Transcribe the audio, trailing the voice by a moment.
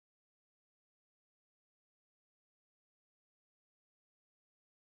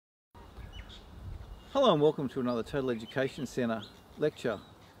Hello and welcome to another Total Education Centre lecture.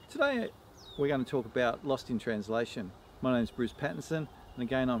 Today we're going to talk about Lost in Translation. My name is Bruce Pattinson, and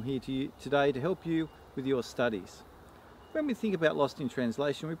again I'm here today to help you with your studies. When we think about Lost in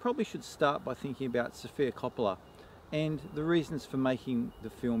Translation, we probably should start by thinking about Sofia Coppola and the reasons for making the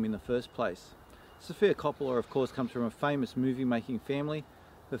film in the first place. Sofia Coppola, of course, comes from a famous movie making family.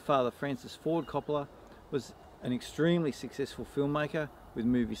 Her father, Francis Ford Coppola, was an extremely successful filmmaker with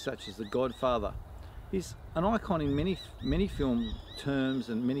movies such as The Godfather. He's an icon in many film terms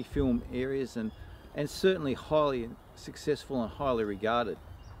and many film areas, and certainly highly successful and highly regarded.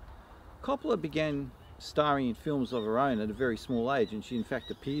 Coppola began starring in films of her own at a very small age, and she in fact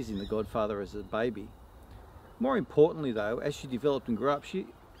appears in The Godfather as a baby. More importantly though, as she developed and grew up, she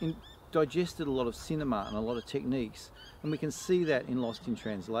digested a lot of cinema and a lot of techniques, and we can see that in Lost in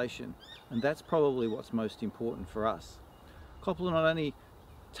Translation, and that's probably what's most important for us. Coppola not only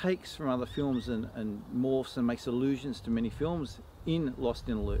takes from other films and morphs and makes allusions to many films in Lost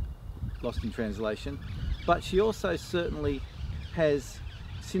in Translation, but she also certainly has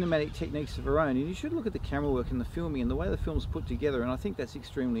cinematic techniques of her own, and you should look at the camera work and the filming and the way the film's put together, and I think that's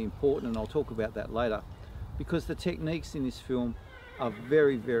extremely important, and I'll talk about that later, because the techniques in this film are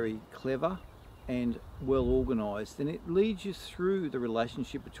very, very clever and well organised, and it leads you through the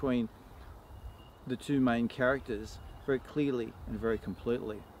relationship between the two main characters very clearly and very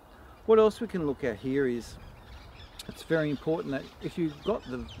completely. What else we can look at here is it's very important that if you've got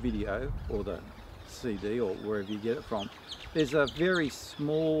the video or the CD or wherever you get it from, there's a very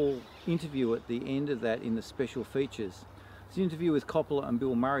small interview at the end of that in the special features. It's an interview with Coppola and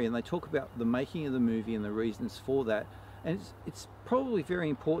Bill Murray, and they talk about the making of the movie and the reasons for that, and it's probably very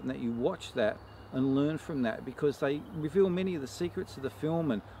important that you watch that and learn from that, because they reveal many of the secrets of the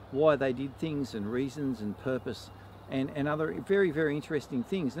film and why they did things and reasons and purpose and other very, very interesting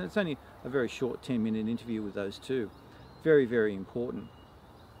things. And it's only a very short 10-minute interview with those two. Very, very important.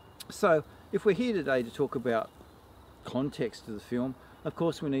 So if we're here today to talk about context of the film, of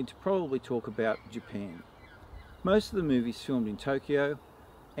course we need to probably talk about Japan. Most of the movie's filmed in Tokyo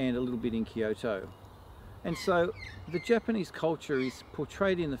and a little bit in Kyoto. And so the Japanese culture is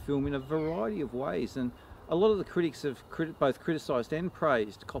portrayed in the film in a variety of ways, and a lot of the critics have both criticised and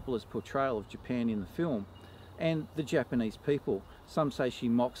praised Coppola's portrayal of Japan in the film and the Japanese people. Some say she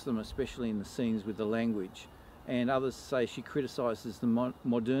mocks them, especially in the scenes with the language, and others say she criticises the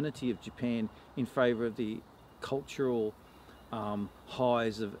modernity of Japan in favour of the cultural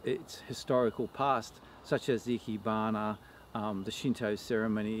highs of its historical past, such as the Ikebana, the Shinto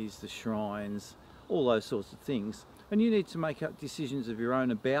ceremonies, the shrines, all those sorts of things. And you need to make up decisions of your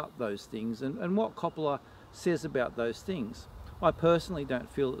own about those things and what Coppola says about those things. I personally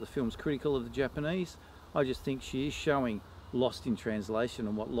don't feel that the film's critical of the Japanese. I just think she is showing Lost in Translation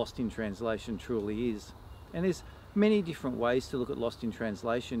and what Lost in Translation truly is. And there's many different ways to look at Lost in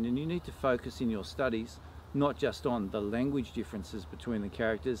Translation, and you need to focus in your studies not just on the language differences between the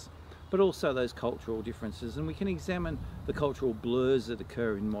characters, but also those cultural differences, and we can examine the cultural blurs that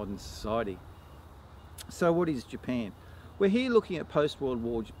occur in modern society. So what is Japan? We're here looking at post-World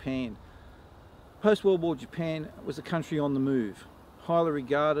War Japan. Post-World War Japan was a country on the move, highly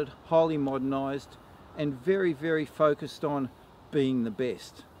regarded, highly modernised, and very, very focused on being the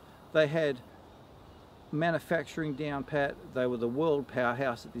best. They had manufacturing down pat. They were the world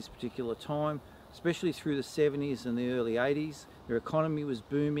powerhouse at this particular time, especially through the 70s and the early 80s. Their economy was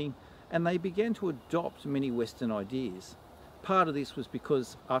booming, and they began to adopt many Western ideas. Part of this was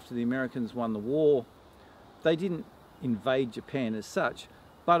because after the Americans won the war, they didn't invade Japan as such,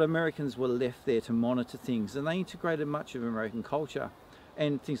 but Americans were left there to monitor things, and they integrated much of American culture,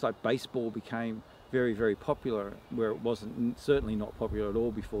 and things like baseball became very, very popular, where it wasn't certainly not popular at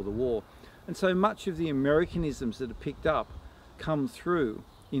all before the war. And so much of the Americanisms that are picked up come through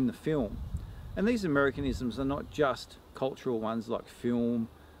in the film. And these Americanisms are not just cultural ones like film,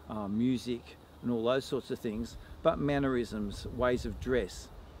 music and all those sorts of things, but mannerisms, ways of dress.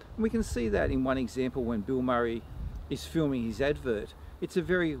 And we can see that in one example when Bill Murray is filming his advert. It's a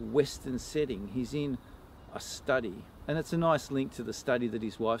very Western setting. He's in a study, and it's a nice link to the study that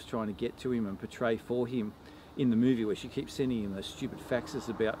his wife's trying to get to him and portray for him in the movie, where she keeps sending him those stupid faxes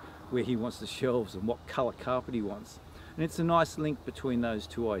about where he wants the shelves and what colour carpet he wants. And it's a nice link between those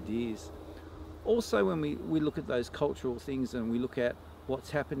two ideas. Also, when we look at those cultural things and we look at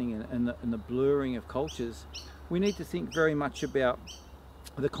what's happening and the blurring of cultures, we need to think very much about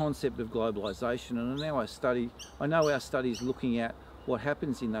the concept of globalization. And I know our study is looking at what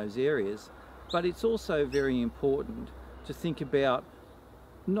happens in those areas, but it's also very important to think about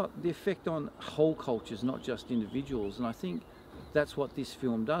not the effect on whole cultures, not just individuals. And I think that's what this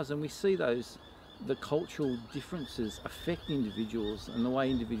film does, and we see those the cultural differences affect individuals, and the way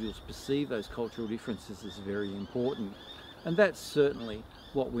individuals perceive those cultural differences is very important. And that's certainly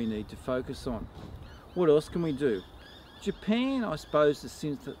what we need to focus on. What else can we do? Japan, I suppose, has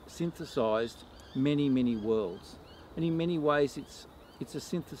synthesized many worlds, and in many ways it's a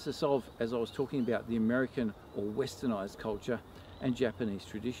synthesis of, as I was talking about, the American or westernized culture and Japanese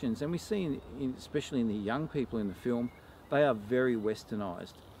traditions. And we see, especially in the young people in the film, they are very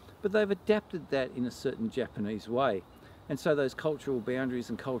westernized, but they've adapted that in a certain Japanese way. And so those cultural boundaries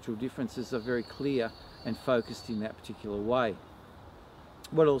and cultural differences are very clear and focused in that particular way.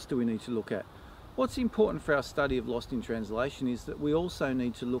 What else do we need to look at? What's important for our study of Lost in Translation is that we also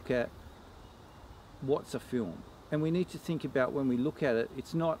need to look at what's a film. And we need to think about, when we look at it,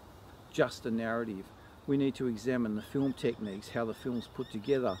 it's not just a narrative. We need to examine the film techniques, how the film's put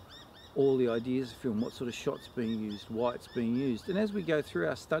together, all the ideas of film, what sort of shots being used, why it's being used. And as we go through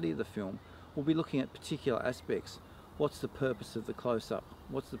our study of the film, we'll be looking at particular aspects. What's the purpose of the close-up?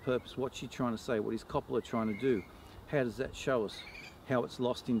 What's the purpose? What's she trying to say? What is Coppola trying to do? How does that show us how it's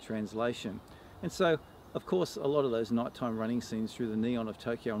lost in translation? And so, of course, a lot of those nighttime running scenes through the neon of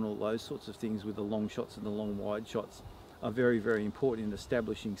Tokyo and all those sorts of things with the long shots and the long wide shots are very important in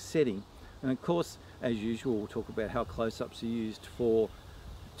establishing setting. And of course, as usual, we'll talk about how close-ups are used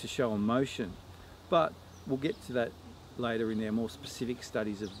to show emotion. But we'll get to that later in their more specific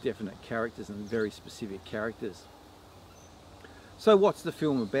studies of definite characters and very specific characters. So what's the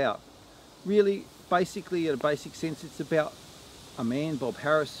film about? Really, basically, at a basic sense, it's about a man, Bob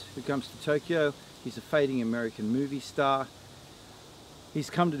Harris, who comes to Tokyo. He's a fading American movie star. He's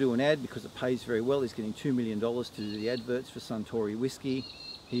come to do an ad because it pays very well. He's getting $2 million to do the adverts for Suntory whiskey.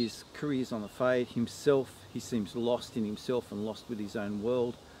 His career's on the fade. He seems lost in himself and lost with his own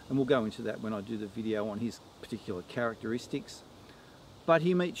world. And we'll go into that when I do the video on his particular characteristics. But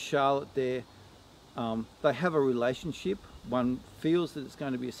he meets Charlotte there. They have a relationship. One feels that it's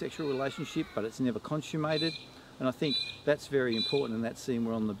going to be a sexual relationship, but it's never consummated. And I think that's very important, and that scene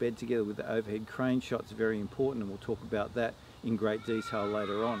we're on the bed together with the overhead crane shot's very important, and we'll talk about that in great detail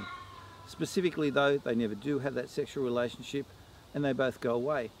later on. Specifically though, they never do have that sexual relationship, and they both go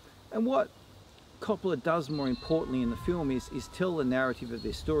away. And what Coppola does more importantly in the film is tell the narrative of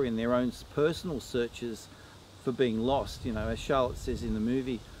their story and their own personal searches for being lost. You know, as Charlotte says in the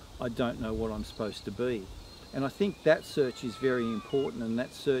movie, I don't know what I'm supposed to be. And I think that search is very important, and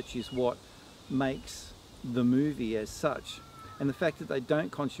that search is what makes the movie as such. And the fact that they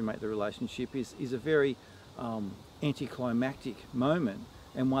don't consummate the relationship is a very anticlimactic moment,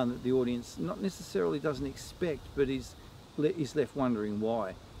 and one that the audience not necessarily doesn't expect, but is left wondering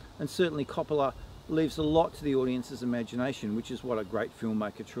why. And certainly Coppola leaves a lot to the audience's imagination, which is what a great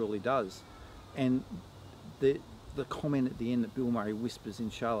filmmaker truly does. And the comment at the end that Bill Murray whispers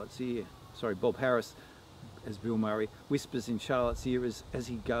in Charlotte's ear, sorry, Bob Harris as Bill Murray whispers in Charlotte's ear as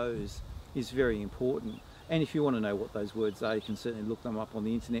he goes, is very important. And if you want to know what those words are, you can certainly look them up on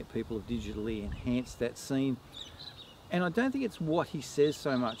the internet. People have digitally enhanced that scene. And I don't think it's what he says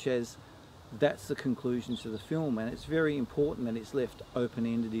so much as that's the conclusion to the film, and it's very important that it's left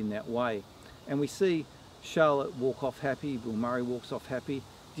open-ended in that way. And we see Charlotte walk off happy, Bill Murray walks off happy,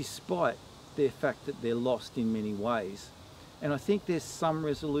 despite their fact that they're lost in many ways. And I think there's some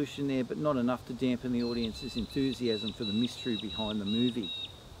resolution there, but not enough to dampen the audience's enthusiasm for the mystery behind the movie.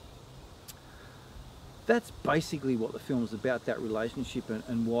 That's basically what the film's about, that relationship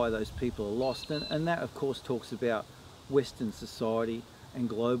and why those people are lost. And that, of course, talks about Western society and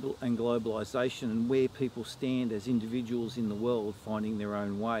globalization, and where people stand as individuals in the world finding their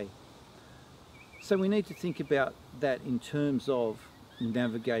own way. So we need to think about that in terms of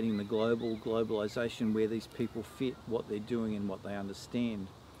navigating the globalization, where these people fit, what they're doing and what they understand.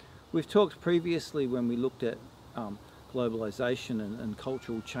 We've talked previously, when we looked at globalization and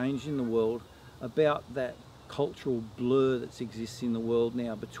cultural change in the world, about that cultural blur that exists in the world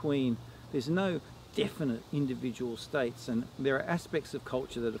now between, there's no definite individual states, and there are aspects of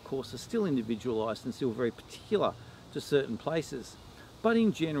culture that of course are still individualized and still very particular to certain places. But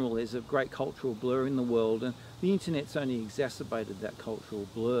in general, there's a great cultural blur in the world, and the internet's only exacerbated that cultural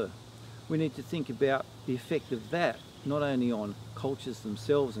blur. We need to think about the effect of that, not only on cultures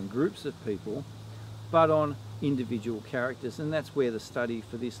themselves and groups of people, but on individual characters. And that's where the study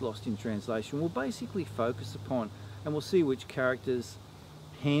for this Lost in Translation will basically focus upon, and we'll see which characters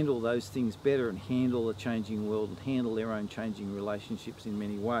handle those things better and handle the changing world and handle their own changing relationships in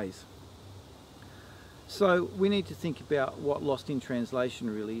many ways. So we need to think about what Lost in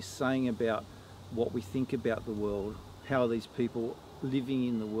Translation really is saying about what we think about the world, how are these people living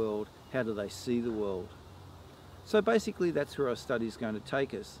in the world, how do they see the world. So basically that's where our study is going to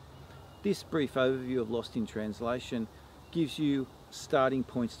take us. This brief overview of Lost in Translation gives you starting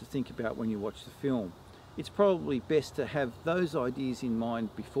points to think about when you watch the film. It's probably best to have those ideas in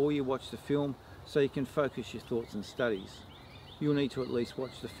mind before you watch the film so you can focus your thoughts and studies. You'll need to at least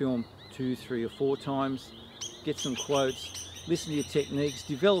watch the film 2, 3 or 4 times, get some quotes, listen to your techniques,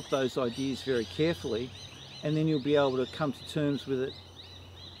 develop those ideas very carefully, and then you'll be able to come to terms with it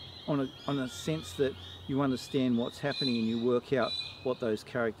on a sense that you understand what's happening and you work out what those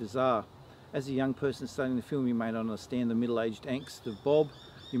characters are. As a young person studying the film, you may not understand the middle-aged angst of Bob,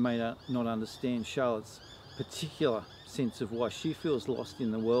 you may not understand Charlotte's particular sense of why she feels lost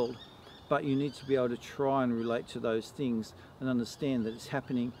in the world, but you need to be able to try and relate to those things and understand that it's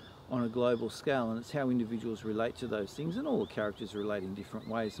happening on a global scale, and it's how individuals relate to those things, and all the characters relate in different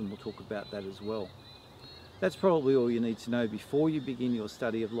ways, and we'll talk about that as well. That's probably all you need to know before you begin your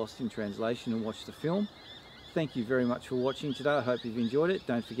study of Lost in Translation and watch the film. Thank you very much for watching today. I hope you've enjoyed it.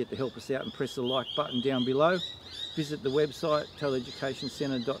 Don't forget to help us out and press the like button down below. Visit the website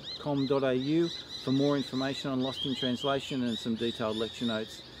teleeducationcentre.com.au for more information on Lost in Translation and some detailed lecture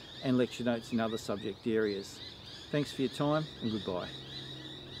notes and lecture notes in other subject areas. Thanks for your time and goodbye.